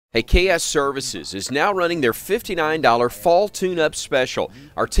Hey, KS Services is now running their $59 fall tune-up special.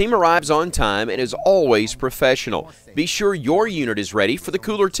 Our team arrives on time and is always professional. Be sure your unit is ready for the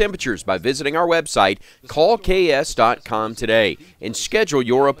cooler temperatures by visiting our website, callks.com today, and schedule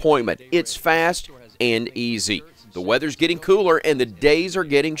your appointment. It's fast and easy. The weather's getting cooler and the days are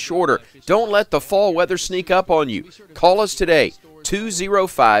getting shorter. Don't let the fall weather sneak up on you. Call us today.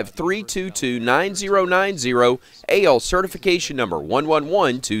 205-322-9090, AL certification number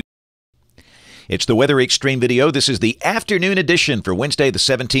 1112. It's the Weather Xtreme video. This is the afternoon edition for Wednesday, the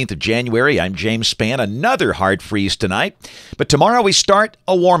 17th of January. I'm James Spann. Another hard freeze tonight. But tomorrow we start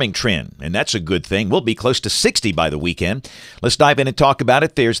a warming trend, and that's a good thing. We'll be close to 60 by the weekend. Let's dive in and talk about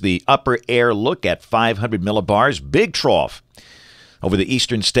it. There's the upper air look at 500 millibars. Big trough over the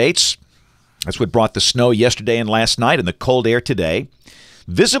eastern states. That's what brought the snow yesterday and last night and the cold air today.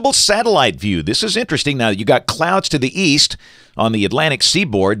 Visible satellite view. This is interesting. Now, you got clouds to the east on the Atlantic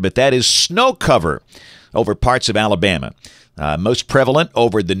seaboard, but that is snow cover over parts of Alabama. Most prevalent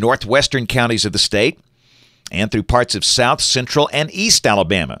over the northwestern counties of the state and through parts of south, central, and east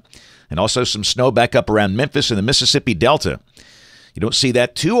Alabama. And also some snow back up around Memphis and the Mississippi Delta. You don't see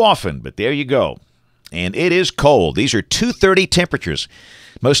that too often, but there you go. And it is cold. These are 2:30 temperatures.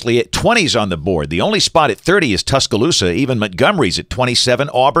 Mostly at 20s on the board. The only spot at 30 is Tuscaloosa. Even Montgomery's at 27.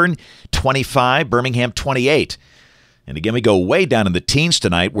 Auburn, 25. Birmingham, 28. And again, we go way down in the teens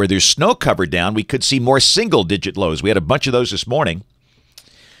tonight where there's snow cover down. We could see more single-digit lows. We had a bunch of those this morning.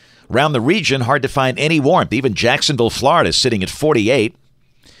 Around the region, hard to find any warmth. Even Jacksonville, Florida is sitting at 48.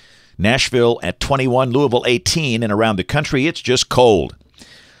 Nashville at 21. Louisville, 18. And around the country, it's just cold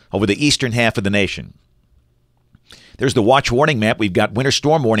over the eastern half of the nation. There's the watch warning map. We've got winter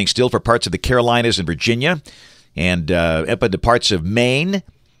storm warning still for parts of the Carolinas and Virginia and up into parts of Maine.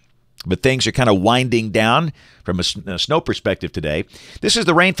 But things are kind of winding down from a snow perspective today. This is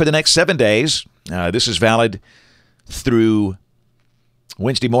the rain for the next 7 days. This is valid through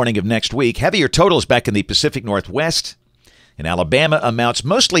Wednesday morning of next week. Heavier totals back in the Pacific Northwest. In Alabama, amounts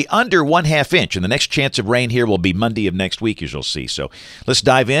mostly under 1/2 inch. And the next chance of rain here will be Monday of next week, as you'll see. So let's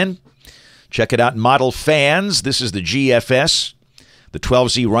dive in. Check it out, model fans. This is the GFS. The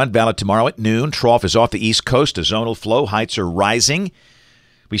 12Z run valid tomorrow at noon. Trough is off the East Coast. A zonal flow. Heights are rising.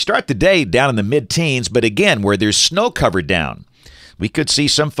 We start the day down in the mid-teens, but again, where there's snow cover down, we could see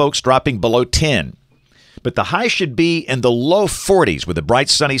some folks dropping below 10. But the high should be in the low 40s with a bright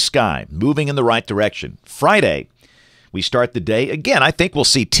sunny sky, moving in the right direction. Friday, we start the day. Again, I think we'll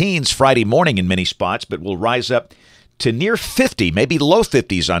see teens Friday morning in many spots, but we'll rise up to near 50, maybe low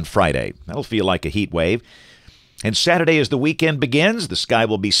 50s on Friday. That'll feel like a heat wave. And Saturday, as the weekend begins, the sky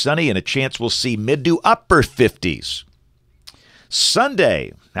will be sunny and a chance we'll see mid to upper 50s.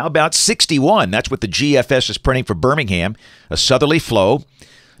 Sunday, how about 61? That's what the GFS is printing for Birmingham. A southerly flow.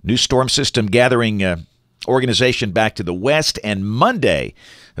 New storm system gathering organization back to the west. And Monday,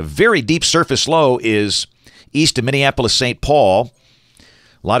 a very deep surface low is east of Minneapolis-St. Paul.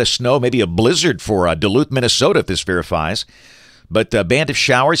 A lot of snow, maybe a blizzard for Duluth, Minnesota, if this verifies. But a band of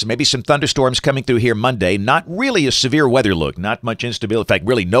showers, maybe some thunderstorms coming through here Monday. Not really a severe weather look. Not much instability. In fact,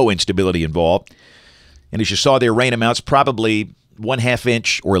 really no instability involved. And as you saw there, rain amounts probably 1/2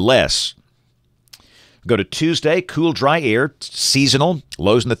 inch or less. Go to Tuesday, cool, dry air, seasonal.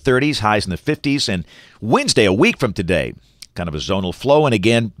 Lows in the 30s, highs in the 50s. And Wednesday, a week from today, kind of a zonal flow. And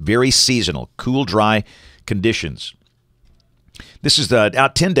again, very seasonal, cool, dry conditions. This is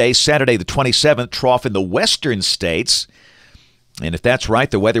out 10 days, Saturday the 27th, trough in the western states. And if that's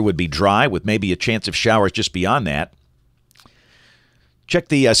right, the weather would be dry with maybe a chance of showers just beyond that. Check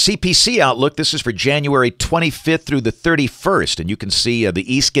the CPC outlook. This is for January 25th through the 31st. And you can see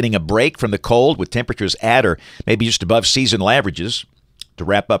the east getting a break from the cold with temperatures at or maybe just above seasonal averages to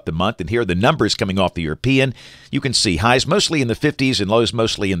wrap up the month. And here are the numbers coming off the European. You can see highs mostly in the 50s and lows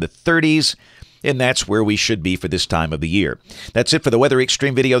mostly in the 30s. And that's where we should be for this time of the year. That's it for the Weather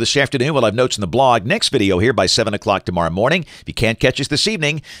Xtreme video this afternoon. We'll have notes in the blog. Next video here by 7 o'clock tomorrow morning. If you can't catch us this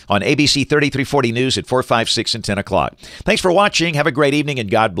evening on ABC 3340 News at 4, 5, 6, and 10 o'clock. Thanks for watching. Have a great evening,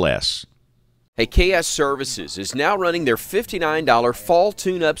 and God bless. Hey, KS Services is now running their $59 fall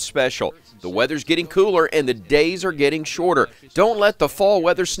tune-up special. The weather's getting cooler and the days are getting shorter. Don't let the fall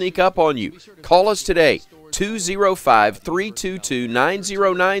weather sneak up on you. Call us today.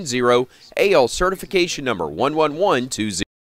 205-322-9090, AL certification number 1112.